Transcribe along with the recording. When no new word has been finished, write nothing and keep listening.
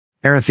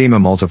Erythema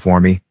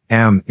multiforme,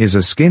 M, is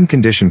a skin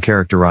condition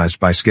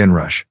characterized by skin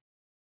rash.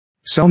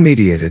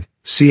 Cell-mediated,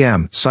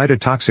 CM,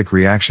 cytotoxic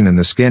reaction in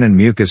the skin and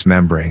mucous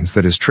membranes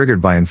that is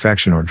triggered by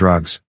infection or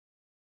drugs.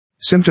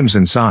 Symptoms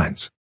and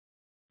signs.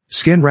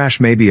 Skin rash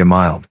may be a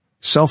mild,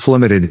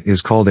 self-limited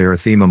is called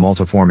erythema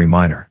multiforme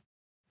minor.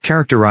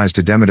 Characterized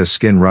edematous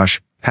skin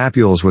rash,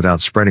 papules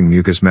without spreading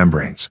mucous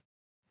membranes.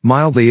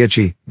 Mildly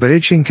itchy, but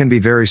itching can be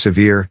very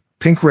severe,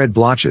 pink-red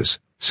blotches,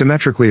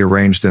 symmetrically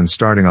arranged and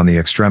starting on the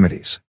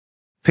extremities.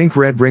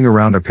 Pink-red ring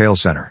around a pale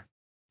center.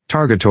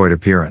 Targetoid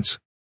appearance.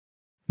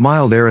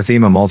 Mild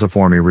erythema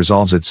multiforme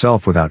resolves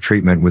itself without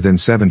treatment within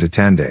 7 to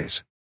 10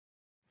 days.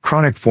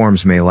 Chronic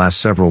forms may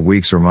last several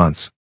weeks or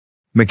months.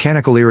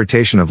 Mechanical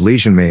irritation of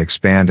lesion may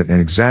expand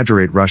and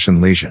exaggerate rash and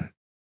lesion.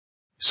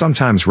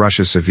 Sometimes rash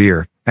is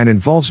severe, and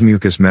involves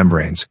mucous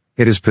membranes,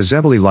 it is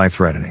possibly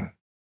life-threatening.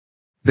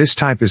 This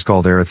type is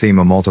called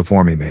erythema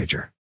multiforme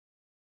major.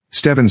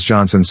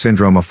 Stevens-Johnson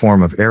syndrome, a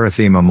form of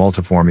erythema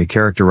multiforme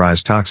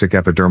characterized toxic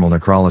epidermal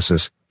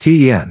necrolysis,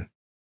 TEN.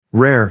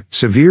 Rare,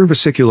 severe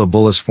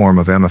vesicular-bullous form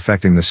of M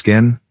affecting the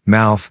skin,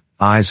 mouth,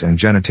 eyes and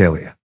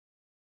genitalia.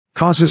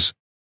 Causes.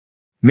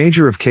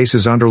 Major of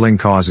cases, underlying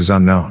cause is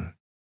unknown.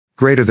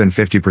 Greater than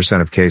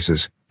 50% of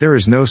cases, there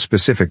is no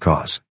specific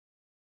cause.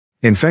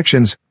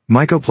 Infections,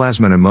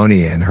 Mycoplasma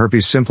pneumoniae and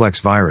herpes simplex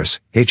virus,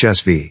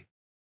 HSV.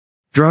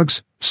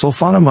 Drugs,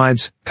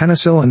 sulfonamides,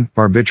 penicillin,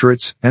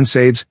 barbiturates,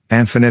 NSAIDs,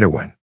 and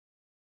phenytoin.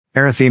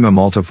 Erythema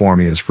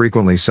multiforme is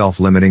frequently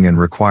self-limiting and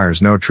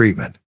requires no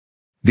treatment.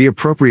 The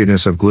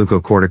appropriateness of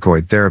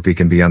glucocorticoid therapy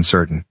can be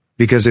uncertain,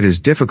 because it is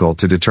difficult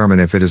to determine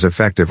if it is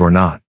effective or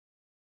not.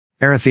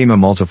 Erythema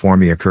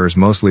multiforme occurs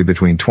mostly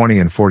between 20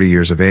 and 40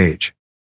 years of age.